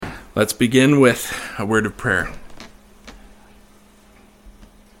Let's begin with a word of prayer.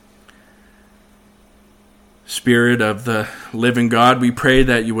 Spirit of the living God, we pray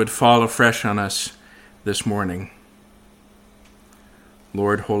that you would fall afresh on us this morning.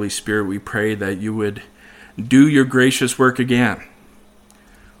 Lord, Holy Spirit, we pray that you would do your gracious work again.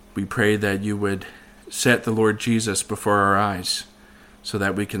 We pray that you would set the Lord Jesus before our eyes so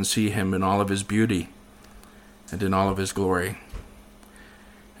that we can see him in all of his beauty and in all of his glory.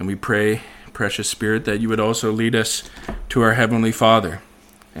 And we pray, precious Spirit, that you would also lead us to our Heavenly Father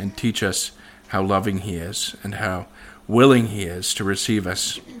and teach us how loving he is and how willing he is to receive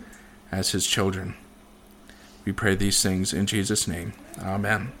us as his children. We pray these things in Jesus' name.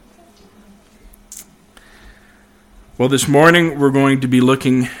 Amen. Well, this morning we're going to be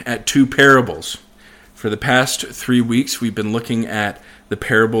looking at two parables. For the past 3 weeks, we've been looking at the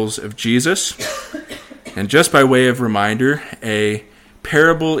parables of Jesus. And just by way of reminder, a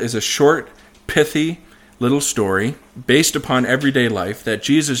parable is a short, pithy little story based upon everyday life that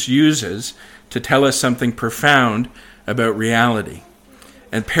Jesus uses to tell us something profound about reality.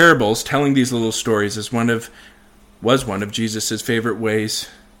 And parables, telling these little stories, was one of Jesus' favorite ways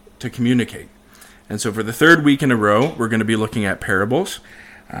to communicate. And so for the third week in a row, we're going to be looking at parables,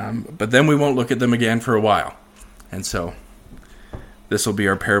 but then we won't look at them again for a while. And so this will be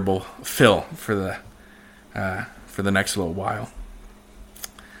our parable fill for the next little while.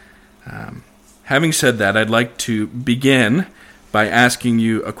 Having said that, I'd like to begin by asking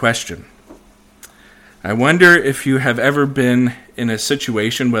you a question. I wonder if you have ever been in a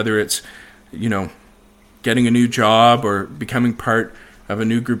situation, whether it's, getting a new job or becoming part of a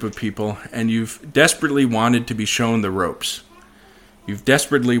new group of people, and you've desperately wanted to be shown the ropes. You've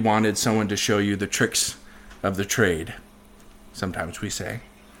desperately wanted someone to show you the tricks of the trade, sometimes we say.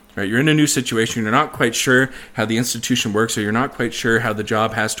 Right? You're in a new situation, you're not quite sure how the institution works, or you're not quite sure how the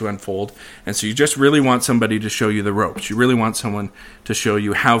job has to unfold, and so you just really want somebody to show you the ropes. You really want someone to show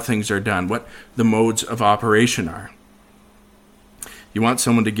you how things are done, what the modes of operation are. You want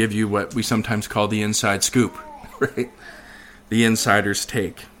someone to give you what we sometimes call the inside scoop, right? The insider's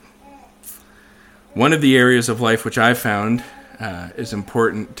take. One of the areas of life which I found is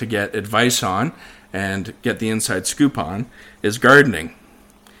important to get advice on and get the inside scoop on is gardening.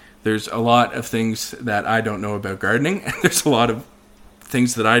 There's a lot of things that I don't know about gardening, and there's a lot of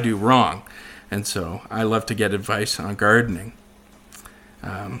things that I do wrong. And so I love to get advice on gardening.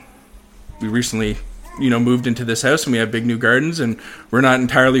 We recently, moved into this house, and we have big new gardens, and we're not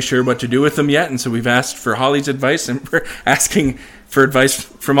entirely sure what to do with them yet. And so we've asked for Holly's advice, and we're asking for advice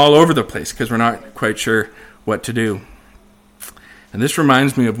from all over the place because we're not quite sure what to do. And this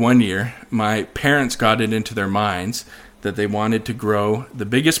reminds me of one year, my parents got it into their minds that they wanted to grow the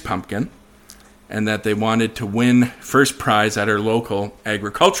biggest pumpkin and that they wanted to win first prize at our local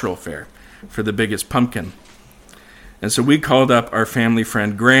agricultural fair for the biggest pumpkin. And so we called up our family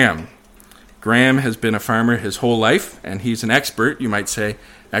friend Graham. Graham has been a farmer his whole life, and he's an expert, you might say,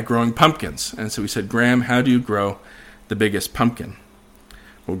 at growing pumpkins. And so we said, Graham, how do you grow the biggest pumpkin?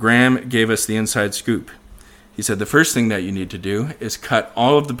 Well, Graham gave us the inside scoop. He said the first thing that you need to do is cut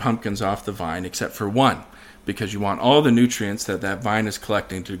all of the pumpkins off the vine except for one, because you want all the nutrients that vine is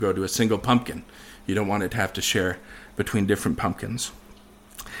collecting to go to a single pumpkin. You don't want it to have to share between different pumpkins.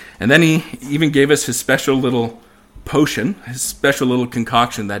 And then he even gave us his special little potion, his special little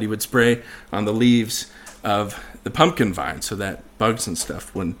concoction that he would spray on the leaves of the pumpkin vine so that bugs and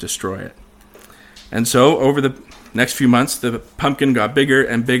stuff wouldn't destroy it. And so over the next few months, the pumpkin got bigger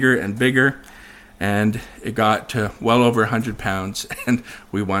and bigger and bigger, and it got to well over 100 pounds, and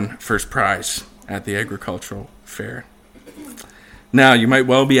we won first prize at the agricultural fair. Now, you might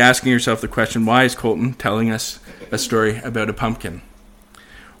well be asking yourself the question, why is Colton telling us a story about a pumpkin?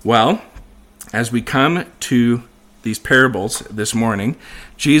 Well, as we come to these parables this morning,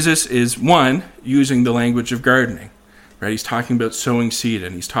 Jesus is, one, using the language of gardening. Right? He's talking about sowing seed,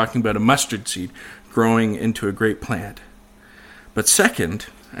 and he's talking about a mustard seed growing into a great plant. But second,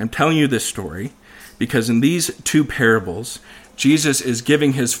 I'm telling you this story because in these two parables, Jesus is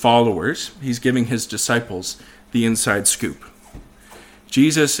giving his followers, he's giving his disciples the inside scoop.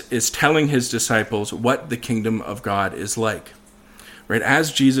 Jesus is telling his disciples what the kingdom of God is like. Right?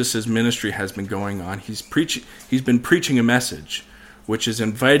 As Jesus' ministry has been going on, he's been preaching a message which is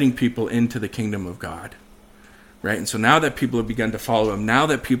inviting people into the kingdom of God. Right? And so now that people have begun to follow him, now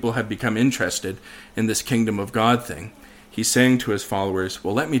that people have become interested in this kingdom of God thing, he's saying to his followers,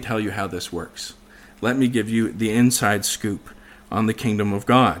 well, let me tell you how this works. Let me give you the inside scoop on the kingdom of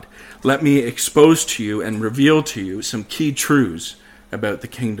God. Let me expose to you and reveal to you some key truths about the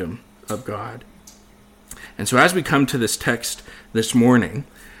kingdom of God. And so as we come to this text this morning,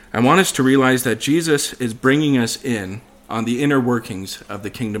 I want us to realize that Jesus is bringing us in on the inner workings of the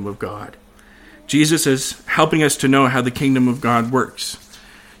kingdom of God. Jesus is helping us to know how the kingdom of God works.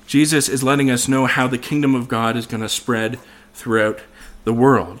 Jesus is letting us know how the kingdom of God is going to spread throughout the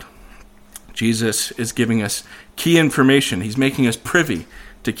world. Jesus is giving us key information. He's making us privy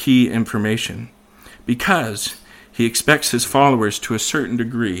to key information because he expects his followers to a certain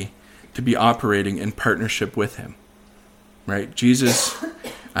degree to be operating in partnership with him. Right? Jesus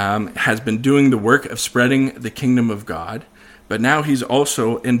has been doing the work of spreading the kingdom of God, but now he's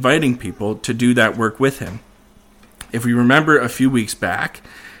also inviting people to do that work with him. If we remember a few weeks back,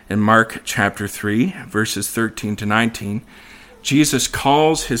 in Mark chapter 3, verses 13 to 19, Jesus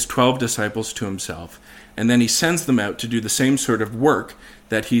calls his 12 disciples to himself, and then he sends them out to do the same sort of work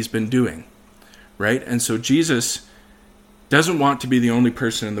that he's been doing, right? And so Jesus doesn't want to be the only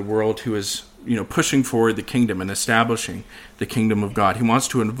person in the world who is, pushing forward the kingdom and establishing the kingdom of God. He wants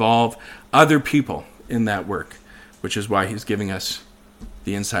to involve other people in that work, which is why he's giving us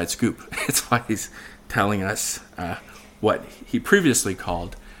the inside scoop. It's why he's telling us what he previously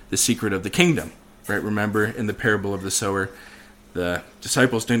called the secret of the kingdom, right? Remember in the parable of the sower, the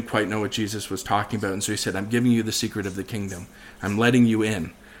disciples didn't quite know what Jesus was talking about, and so he said, I'm giving you the secret of the kingdom. I'm letting you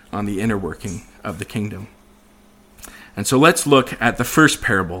in on the inner working of the kingdom. And so let's look at the first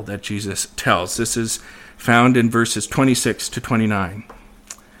parable that Jesus tells. This is found in verses 26 to 29.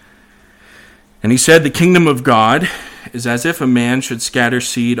 And he said, the kingdom of God is as if a man should scatter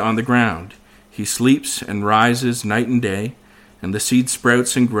seed on the ground. He sleeps and rises night and day, and the seed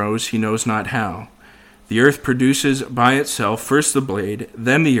sprouts and grows, he knows not how. The earth produces by itself first the blade,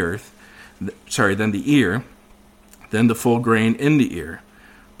 then the ear, then the full grain in the ear.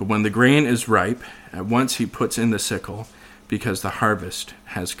 But when the grain is ripe, at once he puts in the sickle, because the harvest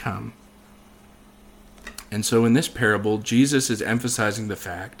has come. And so in this parable, Jesus is emphasizing the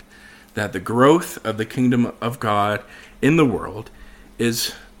fact that the growth of the kingdom of God in the world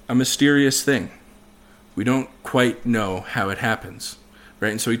is a mysterious thing. We don't quite know how it happens,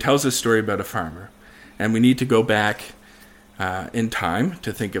 right? And so he tells this story about a farmer. And we need to go back in time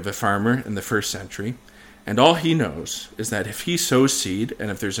to think of a farmer in the first century. And all he knows is that if he sows seed,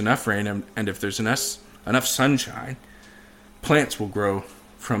 and if there's enough rain, and if there's enough sunshine, plants will grow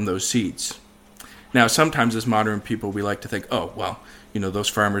from those seeds. Now, sometimes as modern people, we like to think, those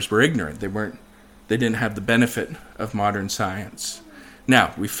farmers were ignorant. They didn't have the benefit of modern science.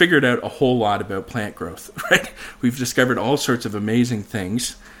 Now, we figured out a whole lot about plant growth, right? We've discovered all sorts of amazing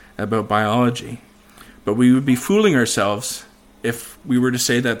things about biology. But we would be fooling ourselves if we were to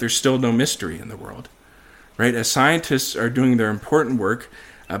say that there's still no mystery in the world, right? As scientists are doing their important work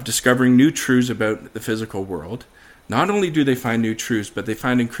of discovering new truths about the physical world, not only do they find new truths, but they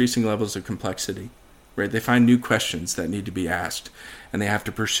find increasing levels of complexity, right? They find new questions that need to be asked, and they have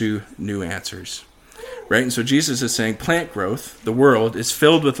to pursue new answers, right? And so Jesus is saying plant growth, the world, is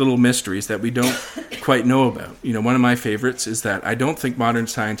filled with little mysteries that we don't quite know about. One of my favorites is that I don't think modern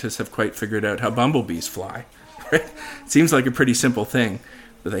scientists have quite figured out how bumblebees fly, right? It seems like a pretty simple thing,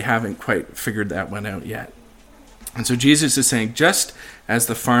 but they haven't quite figured that one out yet. And so Jesus is saying, just as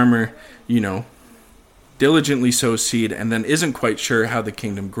the farmer, diligently sows seed and then isn't quite sure how the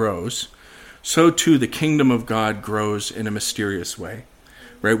kingdom grows, so too the kingdom of God grows in a mysterious way.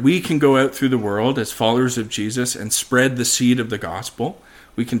 Right? We can go out through the world as followers of Jesus and spread the seed of the gospel.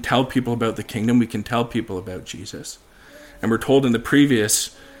 We can tell people about the kingdom. We can tell people about Jesus. And we're told in the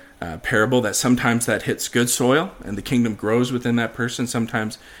previous parable that sometimes that hits good soil and the kingdom grows within that person.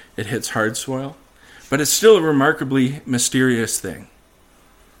 Sometimes it hits hard soil. But it's still a remarkably mysterious thing.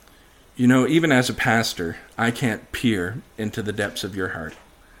 Even as a pastor, I can't peer into the depths of your heart.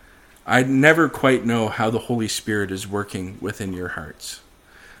 I never quite know how the Holy Spirit is working within your hearts.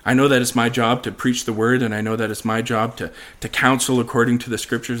 I know that it's my job to preach the word, and I know that it's my job to counsel according to the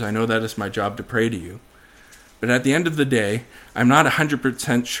scriptures. I know that it's my job to pray to you. But at the end of the day, I'm not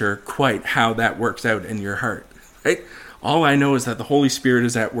 100% sure quite how that works out in your heart. Right? All I know is that the Holy Spirit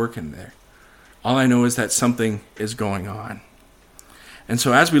is at work in there. All I know is that something is going on. And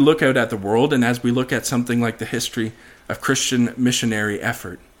so as we look out at the world, and as we look at something like the history of Christian missionary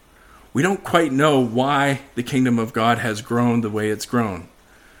effort, we don't quite know why the kingdom of God has grown the way it's grown.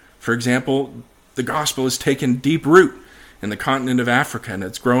 For example, the gospel has taken deep root in the continent of Africa, and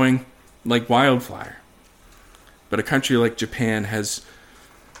it's growing like wildfire. But a country like Japan has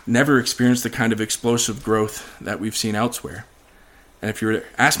never experienced the kind of explosive growth that we've seen elsewhere. And if you were to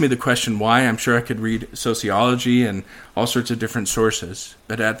ask me the question why, I'm sure I could read sociology and all sorts of different sources.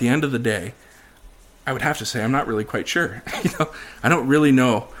 But at the end of the day, I would have to say I'm not really quite sure. I don't really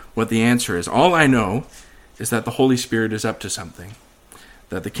know what the answer is. All I know is that the Holy Spirit is up to something.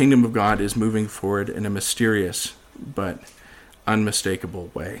 that the kingdom of God is moving forward in a mysterious but unmistakable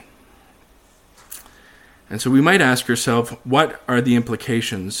way. And so we might ask ourselves, what are the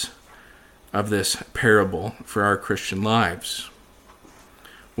implications of this parable for our Christian lives?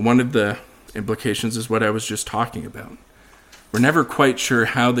 Well, one of the implications is what I was just talking about. We're never quite sure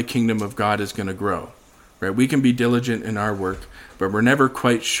how the kingdom of God is going to grow. Right? We can be diligent in our work, but we're never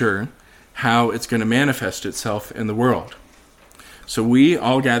quite sure how it's going to manifest itself in the world. So we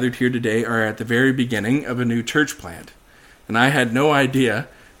all gathered here today are at the very beginning of a new church plant. And I had no idea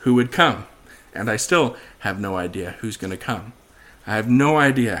who would come. And I still have no idea who's going to come. I have no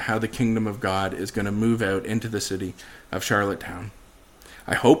idea how the kingdom of God is going to move out into the city of Charlottetown.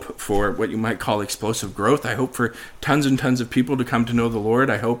 I hope for what you might call explosive growth. I hope for tons and tons of people to come to know the Lord.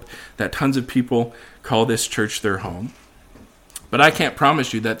 I hope that tons of people call this church their home. But I can't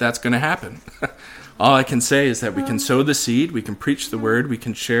promise you that that's going to happen. All I can say is that we can sow the seed, we can preach the word, we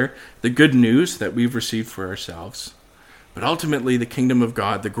can share the good news that we've received for ourselves. But ultimately, the kingdom of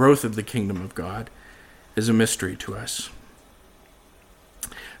God, the growth of the kingdom of God, is a mystery to us.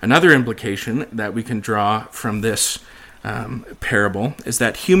 Another implication that we can draw from this parable is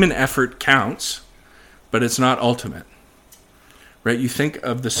that human effort counts, but it's not ultimate. Right? You think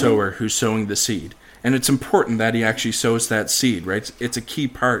of the sower who's sowing the seed, and it's important that he actually sows that seed, right? It's a key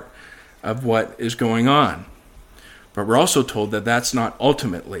part of what is going on. But we're also told that that's not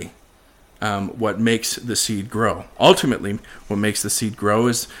ultimately what makes the seed grow. Ultimately, what makes the seed grow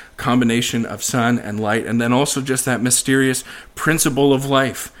is a combination of sun and light, and then also just that mysterious principle of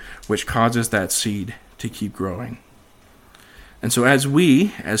life, which causes that seed to keep growing. And so as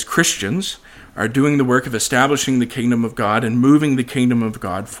we, as Christians, are doing the work of establishing the kingdom of God and moving the kingdom of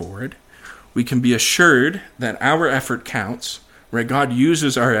God forward, we can be assured that our effort counts, right? God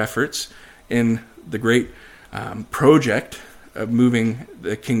uses our efforts in the great project of moving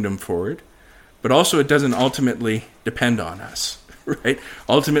the kingdom forward, but also it doesn't ultimately depend on us, right?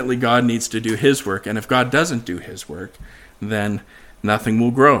 Ultimately, God needs to do his work, and if God doesn't do his work, then nothing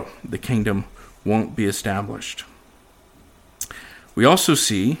will grow. The kingdom won't be established. We also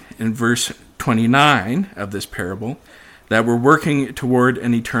see in verse 29 of this parable that we're working toward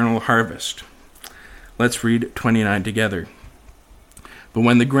an eternal harvest. Let's read 29 together. But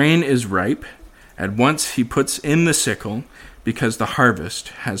when the grain is ripe, at once he puts in the sickle, because the harvest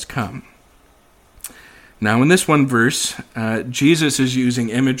has come. Now in this one verse, Jesus is using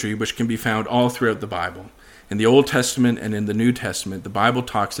imagery which can be found all throughout the Bible. In the Old Testament and in the New Testament, the Bible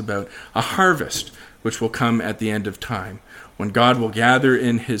talks about a harvest which will come at the end of time, when God will gather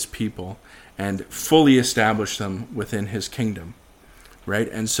in his people and fully establish them within his kingdom. Right?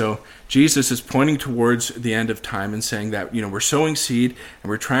 And so Jesus is pointing towards the end of time and saying that, we're sowing seed and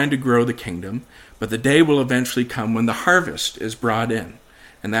we're trying to grow the kingdom, but the day will eventually come when the harvest is brought in.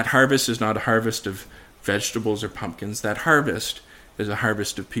 And that harvest is not a harvest of vegetables or pumpkins. That harvest is a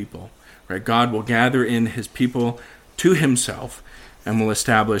harvest of people. Right? God will gather in his people to himself and will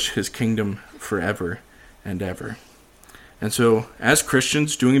establish his kingdom forever and ever. And so as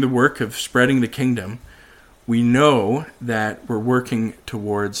Christians doing the work of spreading the kingdom, we know that we're working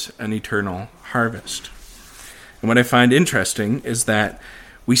towards an eternal harvest. And what I find interesting is that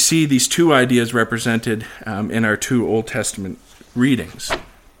we see these two ideas represented in our two Old Testament readings,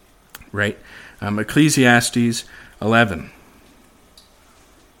 right? Ecclesiastes 11,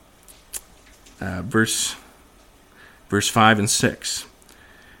 verse 5 and 6.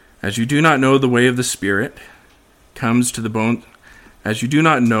 As you do not know the way of the Spirit comes to the bone, as you do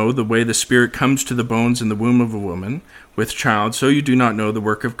not know the way the Spirit comes to the bones in the womb of a woman with child, so you do not know the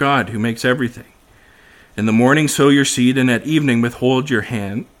work of God, who makes everything. In the morning sow your seed, and at evening withhold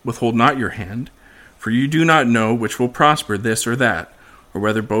not your hand, for you do not know which will prosper, this or that, or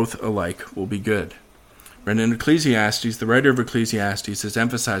whether both alike will be good. And in Ecclesiastes, the writer of Ecclesiastes is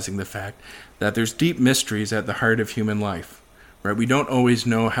emphasizing the fact that there's deep mysteries at the heart of human life. Right? We don't always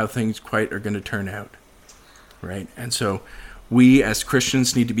know how things quite are going to turn out. Right? And so we as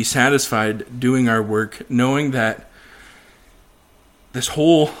Christians need to be satisfied doing our work, knowing that this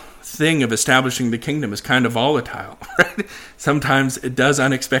whole thing of establishing the kingdom is kind of volatile. Right? Sometimes it does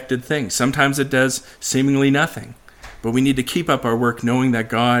unexpected things. Sometimes it does seemingly nothing. But we need to keep up our work knowing that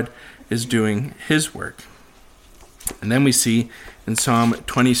God is doing his work. And then we see in Psalm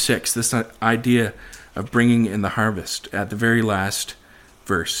 26 this idea of bringing in the harvest at the very last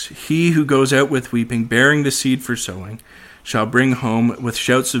verse. He who goes out with weeping, bearing the seed for sowing, shall bring home with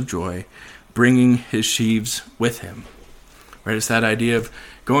shouts of joy, bringing his sheaves with him. Right? It's that idea of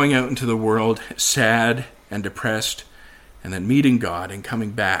going out into the world sad and depressed, and then meeting God and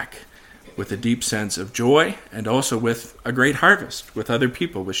coming back with a deep sense of joy and also with a great harvest, with other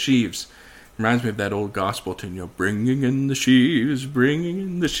people, with sheaves. Reminds me of that old gospel tune, bringing in the sheaves, bringing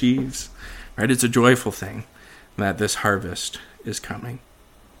in the sheaves. Right? It's a joyful thing that this harvest is coming.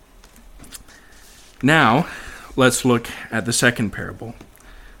 Now, let's look at the second parable.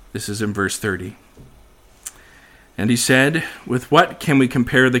 This is in verse 30. And he said, with what can we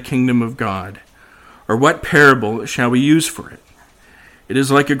compare the kingdom of God? Or what parable shall we use for it? It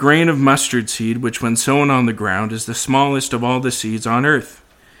is like a grain of mustard seed, which when sown on the ground is the smallest of all the seeds on earth.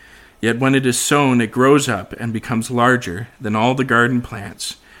 Yet when it is sown, it grows up and becomes larger than all the garden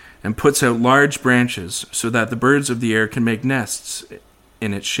plants, and puts out large branches so that the birds of the air can make nests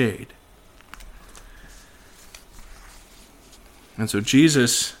in its shade. And so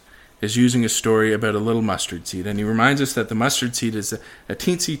Jesus is using a story about a little mustard seed, and he reminds us that the mustard seed is a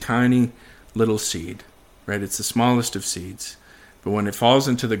teensy tiny little seed, right? It's the smallest of seeds. But when it falls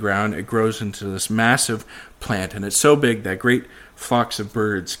into the ground, it grows into this massive plant, and it's so big that great flocks of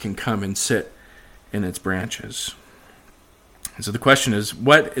birds can come and sit in its branches. And so the question is,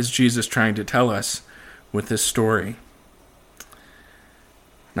 what is Jesus trying to tell us with this story?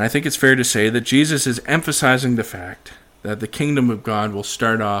 And I think it's fair to say that Jesus is emphasizing the fact that the kingdom of God will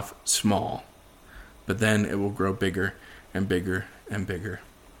start off small, but then it will grow bigger and bigger and bigger.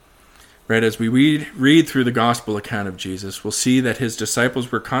 Right, as we read through the gospel account of Jesus, we'll see that his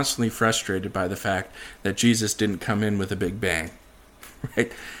disciples were constantly frustrated by the fact that Jesus didn't come in with a big bang.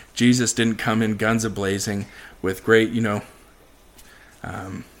 Right? Jesus didn't come in guns a-blazing with great,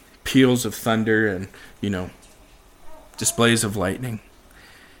 peals of thunder and, displays of lightning.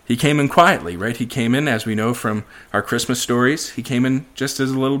 He came in quietly, right? He came in, as we know from our Christmas stories, he came in just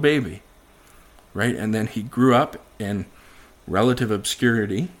as a little baby, right? And then he grew up in relative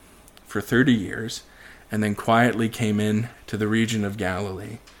obscurity for 30 years, and then quietly came in to the region of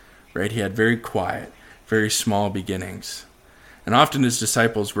Galilee, right? He had very quiet, very small beginnings. And often his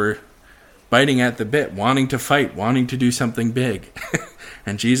disciples were biting at the bit, wanting to fight, wanting to do something big.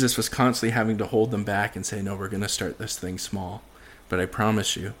 And Jesus was constantly having to hold them back and say, no, we're going to start this thing small. But I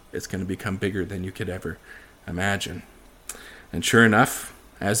promise you, it's going to become bigger than you could ever imagine. And sure enough,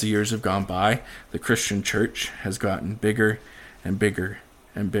 as the years have gone by, the Christian church has gotten bigger and bigger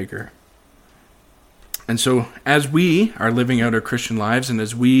and bigger. And so as we are living out our Christian lives and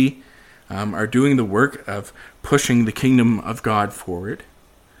as we are doing the work of pushing the kingdom of God forward,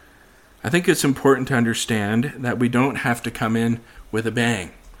 I think it's important to understand that we don't have to come in with a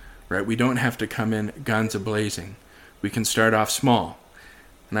bang, right? We don't have to come in guns a-blazing. We can start off small.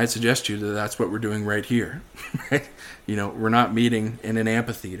 And I'd suggest to you that that's what we're doing right here. Right? We're not meeting in an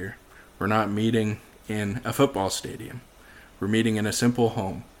amphitheater. We're not meeting in a football stadium. We're meeting in a simple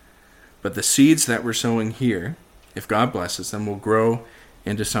home. But the seeds that we're sowing here, if God blesses them, will grow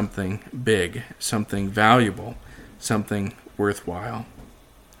into something big, something valuable, something worthwhile.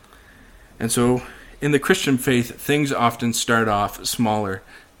 And so in the Christian faith, things often start off smaller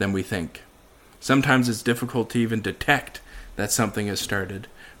than we think. Sometimes it's difficult to even detect that something has started.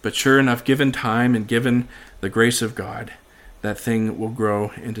 But sure enough, given time and given the grace of God, that thing will grow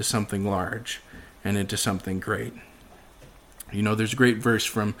into something large and into something great. There's a great verse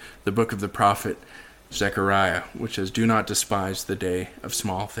from the book of the prophet Zechariah, which says, do not despise the day of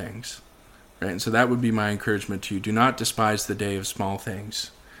small things. Right? And so that would be my encouragement to you. Do not despise the day of small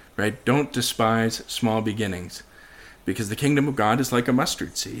things. Right? Don't despise small beginnings, because the kingdom of God is like a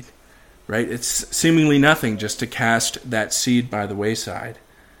mustard seed. Right? It's seemingly nothing just to cast that seed by the wayside.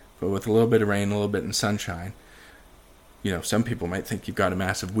 But with a little bit of rain, a little bit of sunshine, some people might think you've got a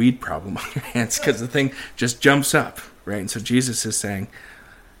massive weed problem on your hands because the thing just jumps up, right? And so Jesus is saying,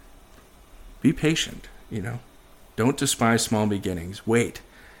 be patient, Don't despise small beginnings. Wait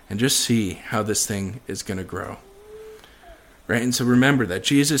and just see how this thing is going to grow, right? And so remember that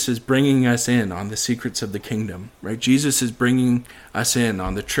Jesus is bringing us in on the secrets of the kingdom, right? Jesus is bringing us in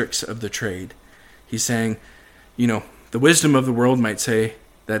on the tricks of the trade. He's saying, the wisdom of the world might say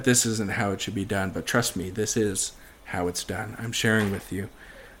that this isn't how it should be done, but trust me, this is how it's done. I'm sharing with you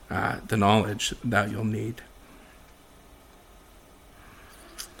the knowledge that you'll need.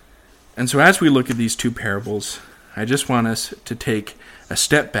 And so as we look at these two parables, I just want us to take a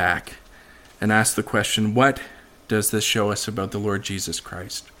step back and ask the question, what does this show us about the Lord Jesus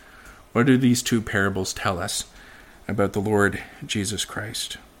Christ? What do these two parables tell us about the Lord Jesus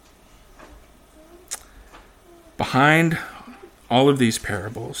Christ? Behind all of these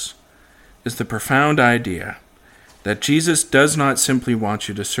parables is the profound idea that Jesus does not simply want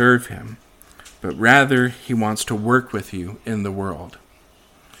you to serve him, but rather he wants to work with you in the world.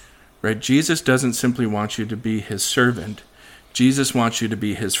 Right? Jesus doesn't simply want you to be his servant. Jesus wants you to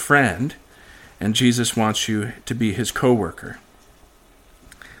be his friend, and Jesus wants you to be his co-worker.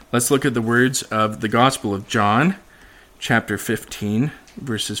 Let's look at the words of the Gospel of John, chapter 15,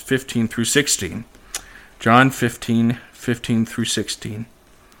 verses 15 through 16. John 15, 15 through 16.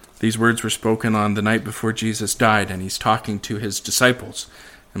 These words were spoken on the night before Jesus died, and he's talking to his disciples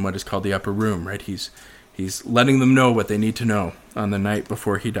in what is called the upper room, right? He's letting them know what they need to know on the night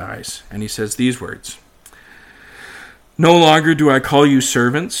before he dies. And he says these words, "No longer do I call you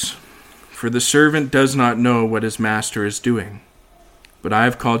servants, for the servant does not know what his master is doing. But I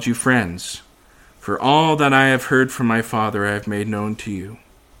have called you friends, for all that I have heard from my Father I have made known to you.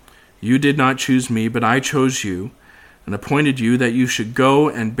 You did not choose me, but I chose you, and appointed you that you should go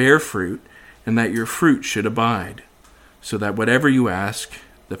and bear fruit, and that your fruit should abide, so that whatever you ask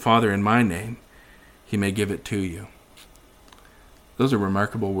the Father in my name, he may give it to you." Those are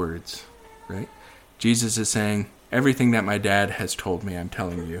remarkable words, right? Jesus is saying, everything that my dad has told me, I'm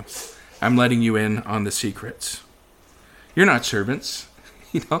telling you. I'm letting you in on the secrets. You're not servants,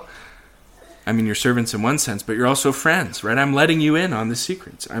 I mean, you're servants in one sense, but you're also friends, right? I'm letting you in on the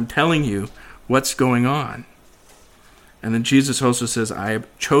secrets. I'm telling you what's going on. And then Jesus also says, I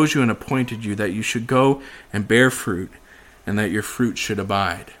chose you and appointed you that you should go and bear fruit, and that your fruit should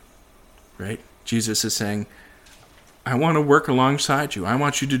abide, right? Jesus is saying, I want to work alongside you. I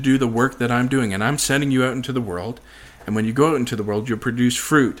want you to do the work that I'm doing, and I'm sending you out into the world. And when you go out into the world, you'll produce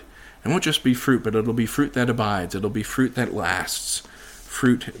fruit. It won't just be fruit, but it'll be fruit that abides. It'll be fruit that lasts,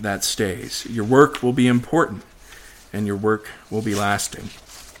 fruit that stays. Your work will be important, and your work will be lasting.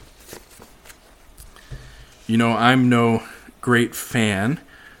 I'm no great fan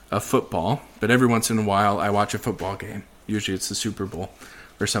of football, but every once in a while I watch a football game. Usually it's the Super Bowl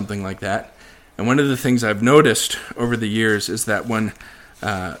or something like that. And one of the things I've noticed over the years is that when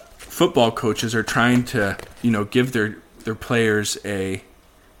football coaches are trying to, give their players a,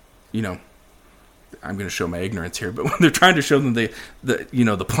 I'm going to show my ignorance here, but when they're trying to show them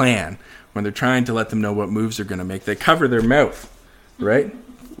the plan, when they're trying to let them know what moves they're going to make, they cover their mouth, right?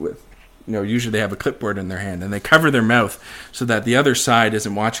 With, usually they have a clipboard in their hand, and they cover their mouth so that the other side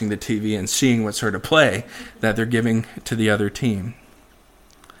isn't watching the TV and seeing what sort of play that they're giving to the other team.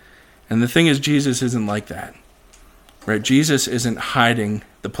 And the thing is, Jesus isn't like that, right? Jesus isn't hiding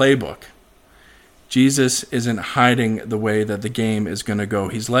the playbook. Jesus isn't hiding the way that the game is going to go.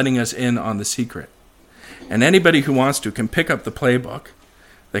 He's letting us in on the secret. And anybody who wants to can pick up the playbook,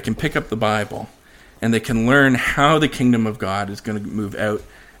 they can pick up the Bible, and they can learn how the kingdom of God is going to move out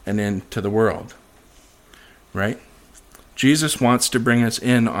and into the world, right? Jesus wants to bring us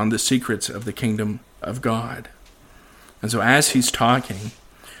in on the secrets of the kingdom of God. And so as he's talking,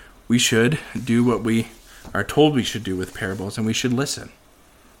 we should do what we are told we should do with parables, and we should listen,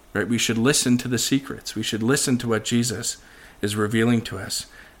 right? We should listen to the secrets. We should listen to what Jesus is revealing to us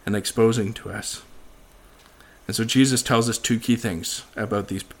and exposing to us. And so Jesus tells us two key things about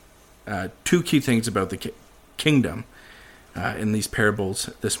the kingdom in these parables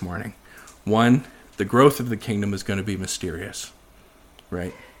this morning. One, the growth of the kingdom is going to be mysterious,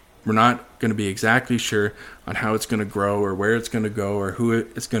 right? We're not going to be exactly sure on how it's going to grow or where it's going to go or who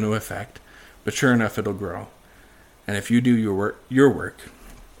it's going to affect, but sure enough, it'll grow. And if you do your work,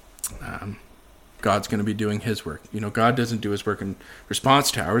 God's going to be doing his work. God doesn't do his work in response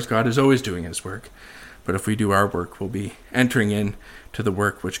to ours. God is always doing his work. But if we do our work, we'll be entering into the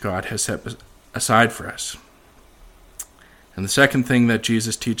work which God has set aside for us. And the second thing that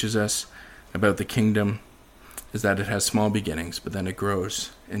Jesus teaches us about the kingdom is that it has small beginnings, but then it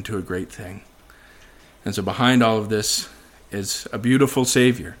grows into a great thing. And so behind all of this is a beautiful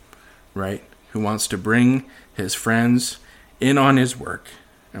Savior, right, who wants to bring his friends in on his work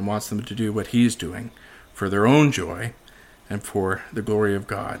and wants them to do what he's doing for their own joy and for the glory of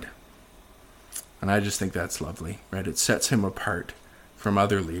God. And I just think that's lovely, right? It sets him apart from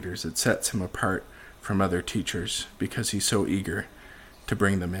other leaders. It sets him apart from other teachers because he's so eager to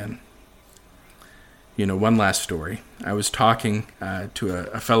bring them in. One last story. I was talking to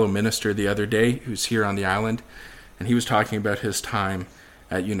a fellow minister the other day who's here on the island, and he was talking about his time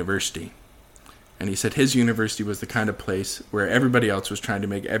at university. And he said his university was the kind of place where everybody else was trying to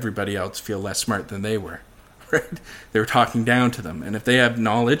make everybody else feel less smart than they were. Right? They were talking down to them. And if they have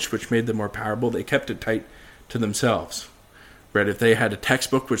knowledge which made them more powerful, they kept it tight to themselves. Right? If they had a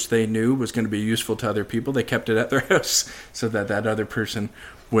textbook which they knew was going to be useful to other people, they kept it at their house so that that other person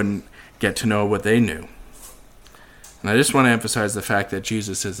wouldn't get to know what they knew. And I just want to emphasize the fact that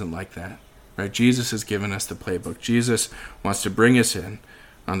Jesus isn't like that. Right? Jesus has given us the playbook. Jesus wants to bring us in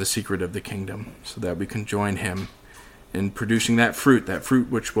on the secret of the kingdom so that we can join him in producing that fruit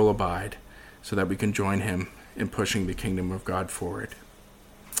which will abide, so that we can join him in pushing the kingdom of God forward.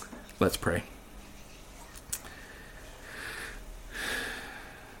 Let's pray.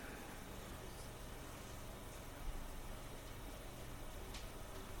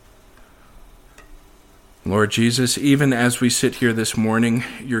 Lord Jesus, even as we sit here this morning,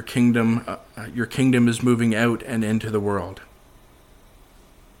 your kingdom is moving out and into the world.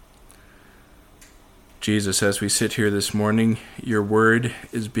 Jesus, as we sit here this morning, your word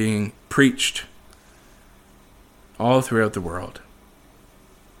is being preached all throughout the world.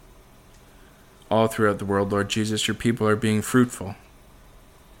 All throughout the world, Lord Jesus, your people are being fruitful.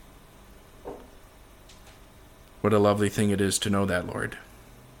 What a lovely thing it is to know that, Lord.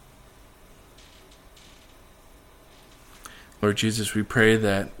 Lord Jesus, we pray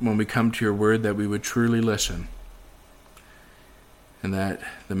that when we come to your word that we would truly listen, and that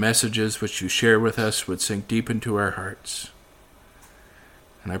the messages which you share with us would sink deep into our hearts.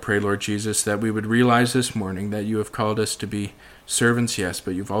 And I pray, Lord Jesus, that we would realize this morning that you have called us to be servants, yes,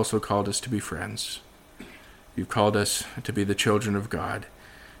 but you've also called us to be friends. You've called us to be the children of God.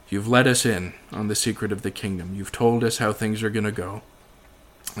 You've let us in on the secret of the kingdom. You've told us how things are going to go.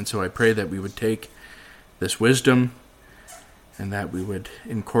 And so I pray that we would take this wisdom and that we would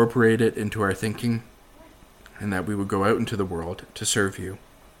incorporate it into our thinking, and that we would go out into the world to serve you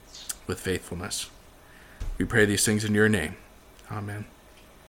with faithfulness. We pray these things in your name. Amen.